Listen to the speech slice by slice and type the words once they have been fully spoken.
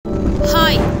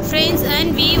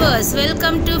viewers,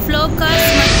 welcome to Flocars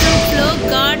மற்றும்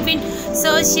Flocars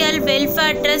Social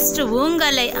Welfare Trust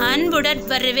உங்களை அன்புடன்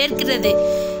வரவேற்கிறது.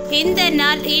 இந்த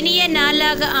நாள் இனிய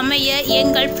நாளாக அமைய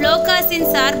எங்கள் Flocars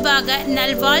சார்பாக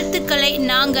நல்வாழ்த்துக்களை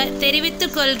நாங்கள்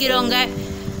தெரிவித்துக் கொள்கிறோங்க.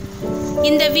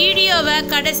 இந்த வீடியோவை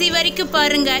கடைசி வரைக்கும்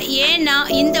பாருங்க. ஏன்னா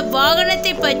இந்த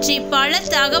வாகனத்தை பற்றி பல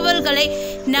தகவல்களை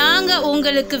நாங்கள்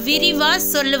உங்களுக்கு விரிவாக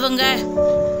சொல்லுவோங்க.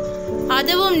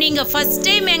 அதுவும் நீங்கள் ஃபஸ்ட்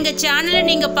டைம் எங்கள் சேனலை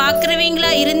நீங்கள் பார்க்குறவங்களா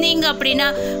இருந்தீங்க அப்படின்னா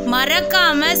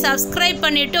மறக்காமல் சப்ஸ்கிரைப்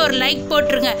பண்ணிவிட்டு ஒரு லைக்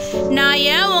போட்டுருங்க. நான்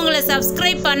ஏன் உங்களை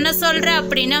சப்ஸ்கிரைப் பண்ண சொல்கிறேன்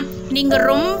அப்படின்னா நீங்கள்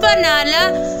ரொம்ப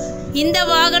நாளாக இந்த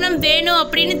வாகனம் வேணும்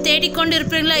அப்படின்னு தேடிக்கொண்டு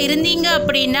இருப்பீங்களா இருந்தீங்க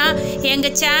அப்படின்னா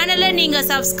எங்கள் சேனலை நீங்கள்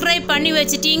சப்ஸ்கிரைப் பண்ணி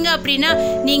வச்சிட்டீங்க அப்படின்னா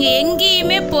நீங்கள்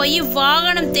எங்கேயுமே போய்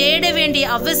வாகனம் தேட வேண்டிய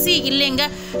அவசியம் இல்லைங்க.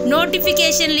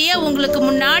 நோட்டிஃபிகேஷன்லேயே உங்களுக்கு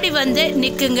முன்னாடி வந்து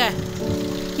நிற்குங்க.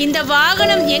 இந்த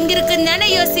வாகனம் எங்கே இருக்குன்னு தானே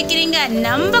யோசிக்கிறீங்க?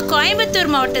 நம்ம கோயம்புத்தூர்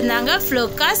மாவட்டம் தாங்க,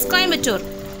 ஃப்ளோகார்ஸ் கோயம்புத்தூர்.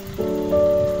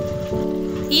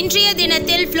 இன்றைய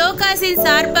தினத்தில் ஃப்ளோகார்ஸின்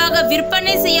சார்பாக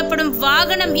விற்பனை செய்யப்படும்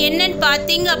வாகனம் என்னன்னு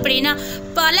பார்த்தீங்க அப்படின்னா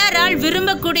பலரால்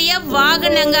விரும்பக்கூடிய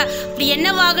வாகனங்க. அப்படி என்ன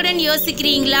வாகனம்னு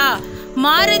யோசிக்கிறீங்களா?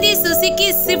 Maruti Suzuki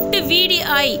Swift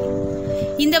VDI.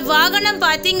 இந்த வாகனம்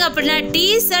பார்த்தீங்க அப்படின்னா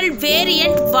டீசல்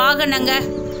வேரியன்ட் வாகனங்க.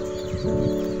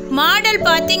 மாடல்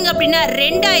பார்த்தீங்க அப்படின்னா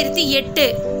 2008.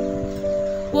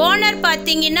 ஓனர்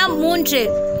பார்த்தீங்கன்னா 3.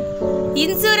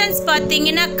 இன்சூரன்ஸ்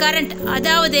பார்த்தீங்கன்னா கரண்ட்,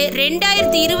 அதாவது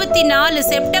 2024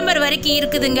 செப்டம்பர் வரைக்கும்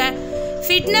இருக்குதுங்க.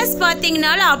 ஃபிட்னஸ்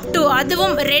பார்த்தீங்கன்னாலும் அப்டோ,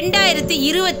 அதுவும்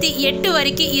 2028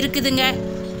 வரைக்கும் இருக்குதுங்க.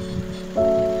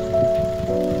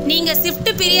 நீங்கள்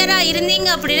ஸ்விஃப்ட் பிரியராக இருந்தீங்க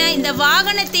அப்படின்னா இந்த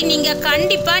வாகனத்தை நீங்கள்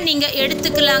கண்டிப்பாக நீங்கள்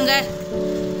எடுத்துக்கலாங்க.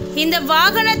 இந்த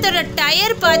வாகனத்தோட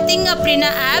டயர் பார்த்தீங்க அப்படின்னா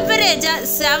ஆவரேஜாக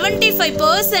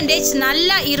 75%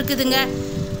 நல்லா இருக்குதுங்க.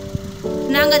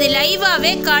 நாங்கள் அதை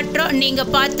லைவாகவே காட்டுறோம், நீங்கள்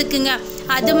பார்த்துக்குங்க.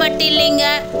 அது மட்டும் இல்லைங்க,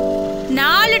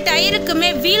 4 டயருக்குமே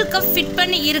வீல் கப் ஃபிட்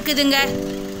பண்ணி இருக்குதுங்க.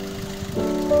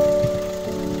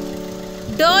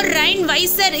 டோர் ரைன்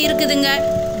வைசர் இருக்குதுங்க.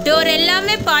 டோர்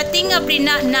எல்லாமே பார்த்தீங்க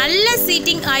அப்படின்னா நல்ல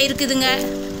சீட்டிங் ஆயிருக்குதுங்க.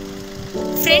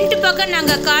 ஃப்ரண்ட் பக்கம்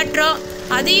நாங்கள் காட்டுறோம்,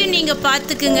 அதையும் நீங்கள்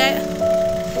பார்த்துக்குங்க.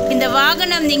 இந்த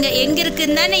வாகனம் நீங்கள் எங்கே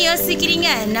இருக்குன்னு தானே யோசிக்கிறீங்க?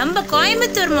 நம்ம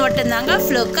கோயம்புத்தூர் மாவட்டம் தாங்க,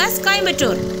 ஃப்ளோகார்ஸ்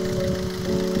கோயம்புத்தூர்.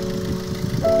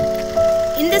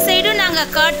 இந்த சைடும்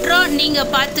நாங்கள் காட்டுறோம்,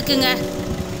 நீங்கள் பார்த்துக்குங்க.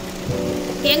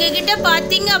 எங்ககிட்ட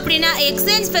பார்த்தீங்க அப்படின்னா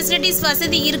எக்ஸ்சேஞ்ச் ஃபெசிலிட்டிஸ்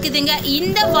வசதி இருக்குதுங்க.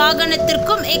 இந்த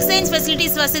வாகனத்திற்கும் எக்ஸ்சேஞ்ச்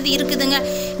ஃபெசிலிட்டிஸ் வசதி இருக்குதுங்க.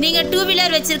 நீங்கள் 2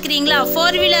 வீலர் வச்சுருக்கிறீங்களா,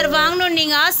 4 வீலர் வாங்கணும்னு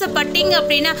நீங்கள் ஆசைப்பட்டீங்க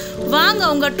அப்படின்னா வாங்க,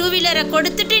 உங்கள் 2 வீலரை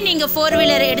கொடுத்துட்டு நீங்கள் 4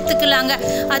 வீலரை எடுத்துக்கலாங்க.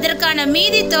 அதற்கான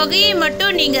மீதி தொகையை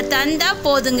மட்டும் நீங்கள் தந்தால்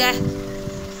போதுங்க.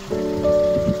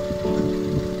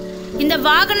 இந்த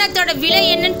வாகனத்தோட விலை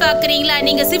என்னன்னு பார்க்குறீங்களா?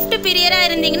 நீங்கள் ஸ்விஃப்ட் பிரியராக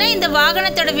இருந்தீங்கன்னா இந்த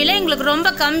வாகனத்தோட விலை உங்களுக்கு ரொம்ப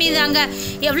கம்மி தாங்க.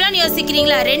 எவ்வளோன்னு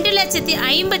யோசிக்கிறீங்களா?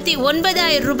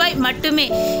 2,59,000 ரூபாய் மட்டுமே.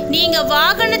 நீங்கள்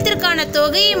வாகனத்திற்கான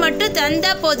தொகையை மட்டும்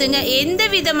தந்தால் போதுங்க. எந்த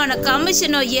விதமான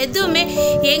கமிஷனோ எதுவுமே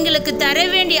எங்களுக்கு தர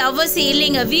வேண்டிய அவசியம்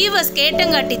இல்லைங்க. வியூவர்ஸ்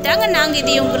கேட்டங்காட்டி தாங்க நாங்கள்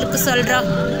இதை உங்களுக்கு சொல்கிறோம்.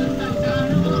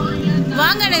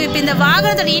 வாங்க நம்ம இப்போ இந்த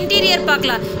வாகனத்தோட இன்டீரியர்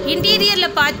பார்க்கலாம்.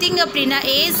 இன்டீரியரில் பார்த்தீங்க அப்படின்னா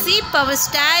AC, power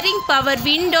steering, power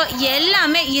window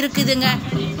எல்லாமே இருக்குதுங்க.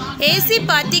 ஏசி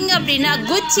பார்த்தீங்க அப்படின்னா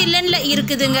குட் சில்லனில்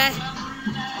இருக்குதுங்க.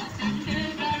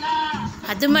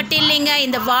 அது மட்டும் இல்லைங்க,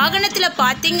 இந்த வாகனத்தில்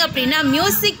பார்த்தீங்க அப்படின்னா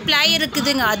மியூசிக் பிளேயர்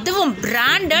இருக்குதுங்க. அதுவும்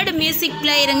பிராண்டட் மியூசிக்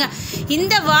பிளேயருங்க.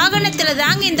 இந்த வாகனத்தில்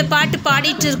தாங்க இந்த பாட்டு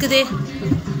பாடிட்டு இருக்குது.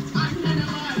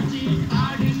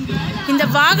 இந்த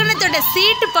வாகனத்தோட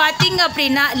சீட்டு பார்த்தீங்க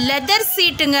அப்படின்னா லெதர்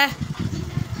சீட்டுங்க.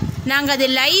 நாங்கள் அது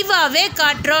லைவாகவே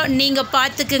காட்டுறோம், நீங்கள்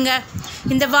பார்த்துக்குங்க.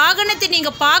 இந்த வாகனத்தை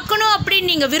நீங்கள் பார்க்கணும் அப்படின்னு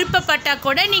நீங்கள் விருப்பப்பட்டால்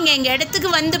கூட நீங்கள் எங்கள் இடத்துக்கு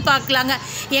வந்து பார்க்கலாங்க.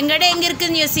 எங்கள் இடம் எங்கே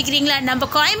இருக்குதுன்னு யோசிக்கிறீங்களா? நம்ம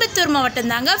கோயம்புத்தூர்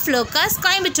மாவட்டம் தாங்க, ஃப்ளோகார்ஸ்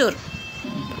கோயம்புத்தூர்.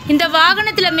 இந்த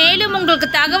வாகனத்தில் மேலும் உங்களுக்கு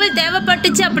தகவல்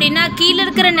தேவைப்பட்டுச்சு அப்படின்னா கீழே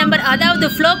இருக்கிற நம்பர், அதாவது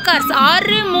ஃப்ளோகார்ஸ்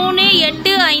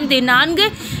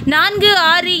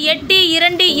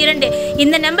 6385446822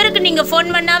 இந்த நம்பருக்கு நீங்கள் ஃபோன்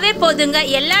பண்ணாவே போதுங்க.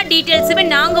 எல்லா டீட்டெயில்ஸுமே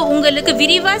நாங்கள் உங்களுக்கு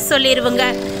விரிவாக சொல்லிடுவோங்க.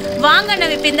 வாங்க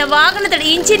நம்ம இப்போ இந்த வாகனத்தோட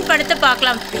இன்ஜின் படத்தை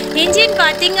பார்க்கலாம். இன்ஜின்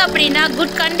பார்த்தீங்க அப்படின்னா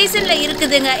குட் கண்டிஷனில்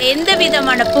இருக்குதுங்க. எந்த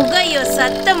விதமான புகையோ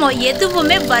சத்தமோ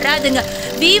எதுவுமே வராதுங்க.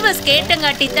 வீவர்ஸ்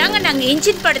கேட்டங்காட்டி தாங்க நாங்கள்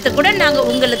இன்ஜின் படத்தை கூட நாங்கள்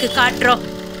உங்களுக்கு காட்டுறோம்.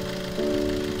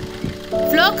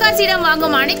 ஃப்ளோகார்ஸிடம்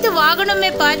வாங்கும் அனைத்து வாகனமே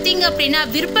பார்த்தீங்க அப்படின்னா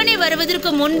விற்பனை வருவதற்கு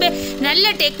முன்பே நல்ல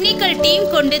டெக்னிக்கல் டீம்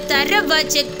கொண்டு தரவா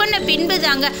செக் பண்ண பின்பு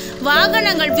தாங்க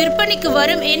வாகனங்கள் விற்பனைக்கு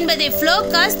வரும் என்பதை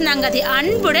ஃப்ளோகார்ஸ் நாங்கள் அதை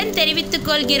அன்புடன் தெரிவித்துக்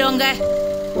கொள்கிறோங்க.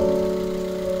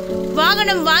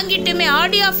 வாகனம் வாங்கிட்டுமே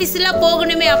ஆடியோ ஆஃபீஸ்லாம்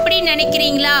போகணுமே அப்படின்னு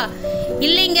நினைக்கிறீங்களா?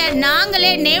 இல்லைங்க,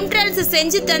 நாங்களே நேம் ட்ரான்ஸ்ஃபர்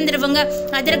செஞ்சு தந்துடுவோங்க.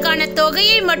 அதற்கான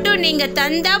தொகையை மட்டும் நீங்கள்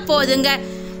தந்தா போதுங்க.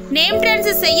 நேம்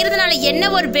ட்ரான்ஸ்ஃபர் செய்யறதுனால என்ன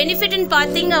ஒரு பெனிஃபிட்னு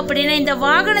பார்த்தீங்க அப்படின்னா, இந்த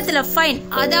வாகனத்தில் ஃபைன்,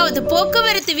 அதாவது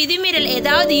போக்குவரத்து விதிமீறல்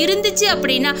ஏதாவது இருந்துச்சு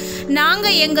அப்படின்னா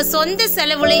நாங்கள் எங்கள் சொந்த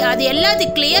செலவுகளை அது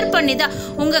எல்லாத்தையும் கிளியர் பண்ணி தான்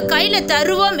உங்கள் கையில்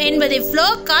தருவோம் என்பதை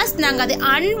ஃப்ளோகார்ஸ் நாங்கள் அதை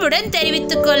அன்புடன்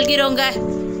தெரிவித்துக் கொள்கிறோங்க.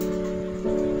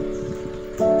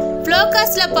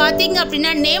 ஃப்ளோகார்ஸில் பார்த்தீங்க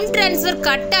அப்படின்னா நேம் ட்ரான்ஸ்ஃபர்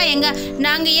கட்டாயங்க.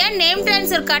 நாங்கள் ஏன் நேம்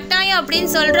ட்ரான்ஸ்ஃபர் கட்டாயம் அப்படின்னு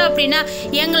சொல்கிறோம் அப்படின்னா,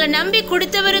 எங்களை நம்பி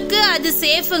கொடுத்தவருக்கு அது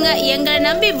சேஃபுங்க, எங்களை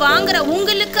நம்பி வாங்குற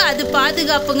உங்களுக்கு அது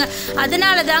பாதுகாப்புங்க.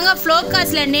 அதனால தாங்க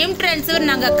ஃப்ளோகார்ஸில் நேம் ட்ரான்ஸ்ஃபர்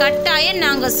நாங்கள் கட்டாயம்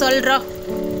நாங்கள் சொல்கிறோம்.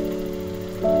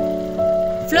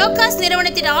 ஃப்ளோகார்ஸ்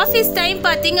நிறுவனத்தின் ஆஃபீஸ் டைம்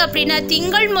பார்த்தீங்க அப்படின்னா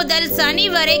திங்கள் முதல் சனி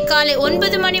வரை காலை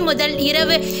 9 மணி முதல்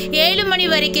இரவு 7 மணி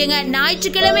வரைக்குங்க.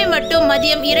 ஞாயிற்றுக்கிழமை மட்டும்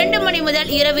மதியம் 2 மணி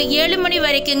முதல் இரவு 7 மணி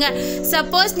வரைக்குங்க.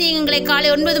 சப்போஸ் நீங்கள் எங்களை காலை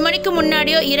 9 மணிக்கு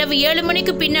முன்னாடியோ இரவு 7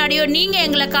 மணிக்கு பின்னாடியோ நீங்கள்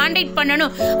எங்களை காண்டாக்ட்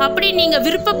பண்ணணும் அப்படி நீங்கள்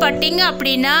விருப்பப்பட்டீங்க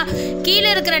அப்படின்னா கீழே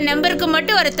இருக்கிற நம்பருக்கு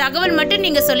மட்டும் ஒரு தகவல் மட்டும்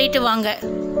நீங்கள் சொல்லிட்டு வாங்க.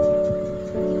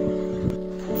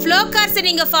 ஃப்ளோகார்ஸை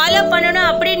நீங்கள் ஃபாலோ பண்ணணும்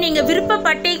அப்படின்னு நீங்கள்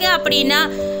விருப்பப்பட்டீங்க அப்படின்னா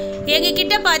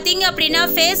எங்ககிட்ட பார்த்தீங்க அப்படின்னா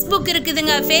ஃபேஸ்புக்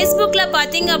இருக்குதுங்க. ஃபேஸ்புக்கில்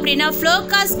பார்த்தீங்க அப்படின்னா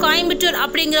ஃப்ளோகார்ஸ் கோயம்புத்தூர்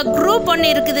அப்படிங்கிற குரூப் ஒன்று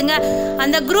இருக்குதுங்க.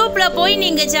 அந்த குரூப்பில் போய்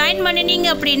நீங்கள் ஜாயின் பண்ணினீங்க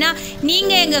அப்படின்னா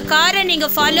நீங்கள் எங்கள் காரை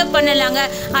நீங்கள் ஃபாலோ பண்ணலாங்க.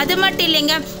 அது மட்டும்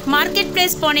இல்லைங்க, மார்க்கெட்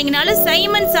பிளேஸ் போனீங்கனாலும்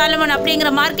சைமன் சாலமன்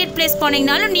அப்படிங்கிற மார்க்கெட் பிளேஸ்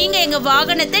போனீங்கனாலும் நீங்கள் எங்கள்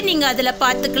வாகனத்தை நீங்கள் அதில்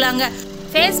பார்த்துக்கலாங்க.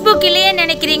 ஃபேஸ்புக் இல்லையே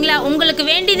நினைக்கிறீங்களா? உங்களுக்கு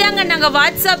வேண்டிதாங்க நாங்கள்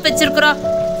வாட்ஸ்அப் வச்சுருக்குறோம்.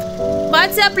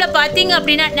 வாட்ஸ்அப்பில் பார்த்தீங்க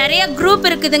அப்படின்னா நிறைய குரூப்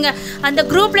இருக்குதுங்க. அந்த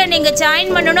குரூப்பில் நீங்கள்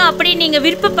ஜாயின் பண்ணணும் அப்படி நீங்கள்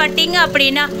விருப்பப்பட்டீங்க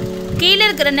அப்படின்னா கீழே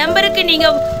இருக்கிற நம்பருக்கு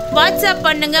நீங்கள் வாட்ஸ்அப்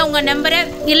பண்ணுங்கள் உங்கள் நம்பரை.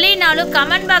 இல்லைனாலும்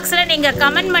கமெண்ட் பாக்ஸில் நீங்கள்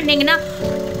கமெண்ட் பண்ணிங்கன்னா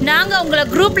நாங்கள் உங்களை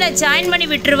குரூப்பில் ஜாயின் பண்ணி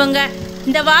விட்டுருவோங்க.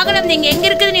 இந்த வாகனம் நீங்கள் எங்கே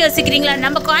இருக்குதுன்னு யோசிக்கிறீங்களா?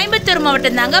 நம்ம கோயம்புத்தூர்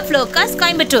மாவட்டம் தாங்க, ஃப்ளோகார்ஸ்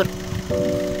கோயம்புத்தூர்.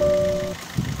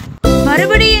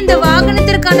 மறுபடியும் இந்த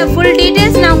வாகனத்திற்கான ஃபுல்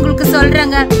டீடைல்ஸ் நான் உங்களுக்கு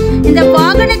சொல்றேங்க. இந்த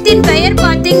வாகனத்தின் பெயர்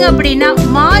பார்த்தீங்க அப்படின்னா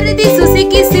Maruti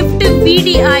Suzuki Swift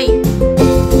VDI.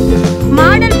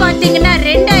 Model பார்த்தீங்கன்னா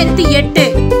 2008.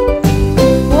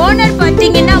 ஓனர்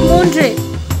பார்த்தீங்கன்னா 3.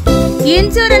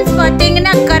 இன்சூரன்ஸ்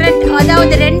பார்த்தீங்கன்னா கரண்ட்,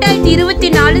 அதாவது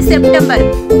 2024 September.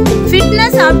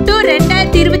 Fitness up to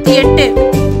 2028.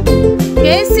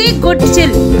 AC good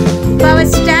சில்,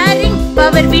 பவர் ஸ்டேரிங்,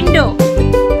 பவர் விண்டோ.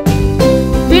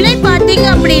 விலை பார்த்தீங்க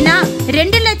அப்படின்னா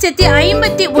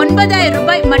 2,59,000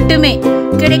 ரூபாய் மட்டுமே.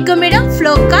 கிடைக்கும் இடம்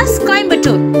ஃப்ளோகார்ஸ்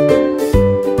கோயம்புத்தூர்.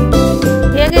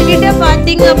 எங்ககிட்ட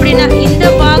பார்த்தீங்க அப்படின்னா இந்த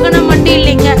வாகனம் மட்டும்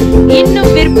இல்லைங்க,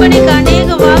 இன்னும் விற்பனைக்கு அநேக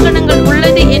வாகனங்கள்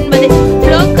உள்ளது என்பதை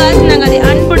ஃப்ளோகார்ஸ் நாங்கள் அதை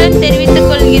அன்புடன் தெரிவித்துக்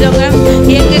கொள்கிறோங்க.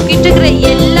 எங்ககிட்ட இருக்கிற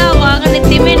எல்லா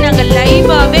வாகனத்தையுமே நாங்கள்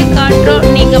லைவாகவே காட்டுறோம்,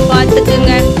 நீங்கள்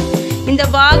பார்த்துக்குங்க. இந்த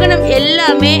வாகனம்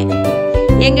எல்லாமே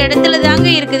எங்கள் இடத்துல தாங்க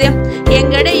இருக்குது.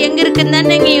 எங்கள் இடம் எங்கே இருக்குன்னு தான்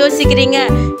நீங்கள் யோசிக்கிறீங்க.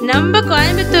 நம்ம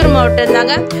கோயம்புத்தூர் மாவட்டம்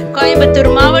தாங்க. கோயம்புத்தூர்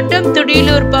மாவட்டம்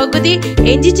துடியலூர் பகுதி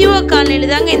NGO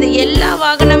காலனியில் தாங்க இந்த எல்லா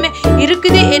வாகனமே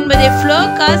இருக்குது என்பதை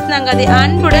ஃப்ளோகார்ஸ் நாங்கள் அதை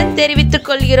அன்புடன் தெரிவித்துக்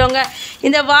கொள்கிறோங்க.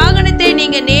 இந்த வாகனத்தை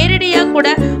நீங்கள் நேரடியாக கூட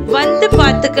வந்து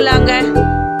பார்த்துக்கலாங்க.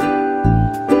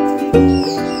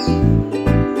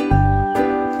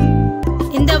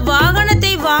 இந்த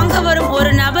வாகனத்தை வாங்க வரும்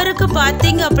ஒரு நபருக்கு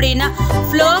பார்த்தீங்க அப்படின்னா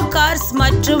ஃப்ளோகார்ஸ்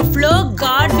மற்றும் ஃப்ளோ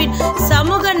கார்ட்வின்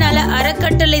சமூக நல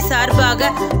அறக்கட்டளை சார்பாக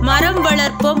மரம்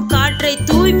வளர்ப்போம் காற்றை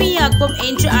தூய்மையாக்கும்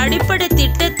என்ற அடிப்படை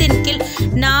திட்டத்தின் கீழ்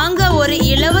நாங்கள் ஒரு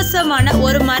இலவசமான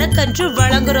ஒரு மரக்கன்று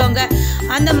வழங்குறோங்க.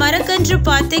 அந்த மரக்கன்று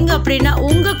பார்த்தீங்க அப்படின்னா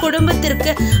உங்கள்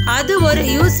குடும்பத்திற்கு அது ஒரு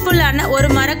யூஸ்ஃபுல்லான ஒரு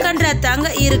மரக்கன்றாக தாங்க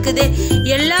இருக்குது.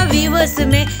 எல்லா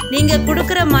வியூவர்ஸுமே நீங்கள்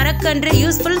கொடுக்குற மரக்கன்று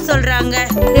யூஸ்ஃபுல் சொல்கிறாங்க.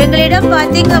 எங்களிடம்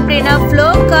பார்த்தீங்க அப்படின்னா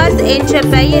ஃப்ளோகார்ஸ் என்ற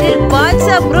பெயரில்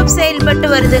வாட்ஸ்அப் குரூப் செயல்பட்டு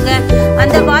வருதுங்க.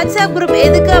 அந்த வாட்ஸ்அப் குரூப்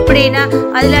எதுக்கு அப்படின்னா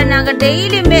அதில் நாங்கள்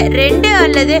டெய்லியுமே 2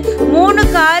 அல்லது 3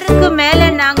 காருக்கு மேலே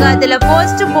நாங்கள் அதில்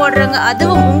போஸ்ட் போடுறோங்க.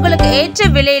 அதுவும் உங்களுக்கு ஏற்ற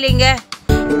விலையிலைங்க.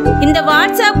 இந்த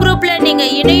வாட்ஸ்அப் குரூப்பில்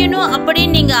நீங்கள் இணையணும்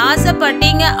அப்படின்னு நீங்கள்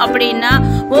ஆசைப்பட்டீங்க அப்படின்னா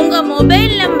உங்கள்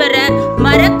மொபைல் நம்பரை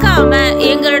மறக்காமல்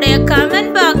எங்களுடைய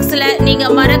கமெண்ட் பாக்ஸில்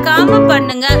நீங்கள் மறக்காமல்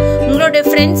பண்ணுங்கள். உங்களுடைய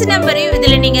ஃப்ரெண்ட்ஸ் நம்பரையும்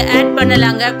இதில் நீங்கள் ஆட்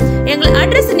பண்ணலாங்க. எங்கள்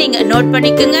அட்ரஸ் நீங்கள் நோட்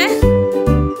பண்ணிக்கோங்க.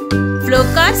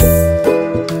 ஃப்ளோகார்ஸ்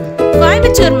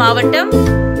கோயம்புத்தூர் மாவட்டம்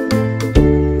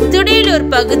துடியலூர்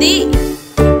பகுதி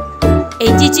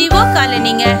NGO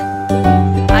காலனிங்க.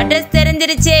 அட்ரஸ்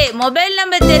தெரிஞ்சிருச்சே, மொபைல்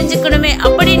நம்பர் தெரிஞ்சுக்கணுமே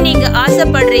அப்படின்னு நீங்க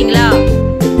ஆசைப்படுறீங்களா?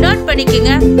 நோட்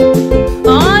பண்ணிக்கோங்க.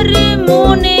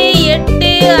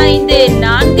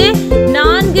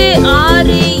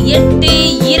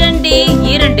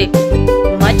 63854468222.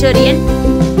 மற்றொரு எண்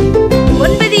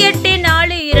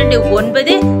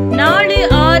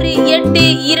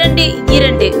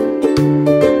 9842946822.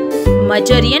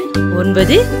 மற்றொரு எண்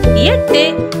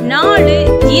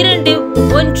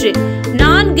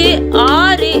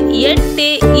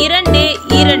 9842146822.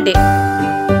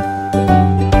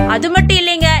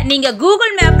 நீங்கள்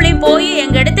கூகுள் மேப்லேயும் போய்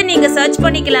எங்கள் இடத்த நீங்கள் சர்ச்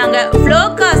பண்ணிக்கலாங்க.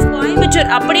 ஃப்ளோகார்ஸ்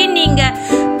கோயம்புத்தூர் அப்படின்னு நீங்கள்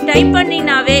டைப்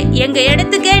பண்ணினாவே எங்கள்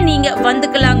இடத்துக்கே நீங்கள்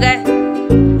வந்துக்கலாங்க.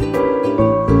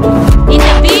 இந்த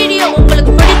வீடியோ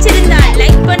உங்களுக்கு பிடிச்சிருந்தா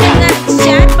லைக் பண்ணுங்க,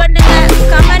 ஷேர் பண்ணுங்க,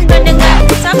 கமெண்ட் பண்ணுங்க,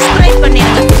 சப்ஸ்கிரைப்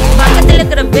பண்ணிடுங்க. பக்கத்தில்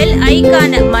இருக்கிற பெல்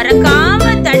ஐகானை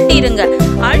மறக்காம தட்டிடுங்க.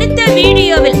 அடுத்த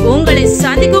வீடியோவில் உங்களை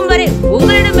சந்திக்கும் வரை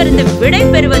உங்களிடமிருந்து விடை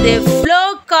பெறுவது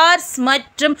ஃப்ளோகார்ஸ்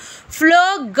மற்றும்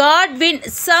ஃப்ளோகார்ட்வின்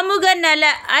சமூக நல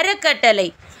அறக்கட்டளை.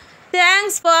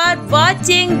 Thanks for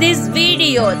watching this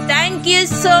video. Thank you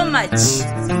so much.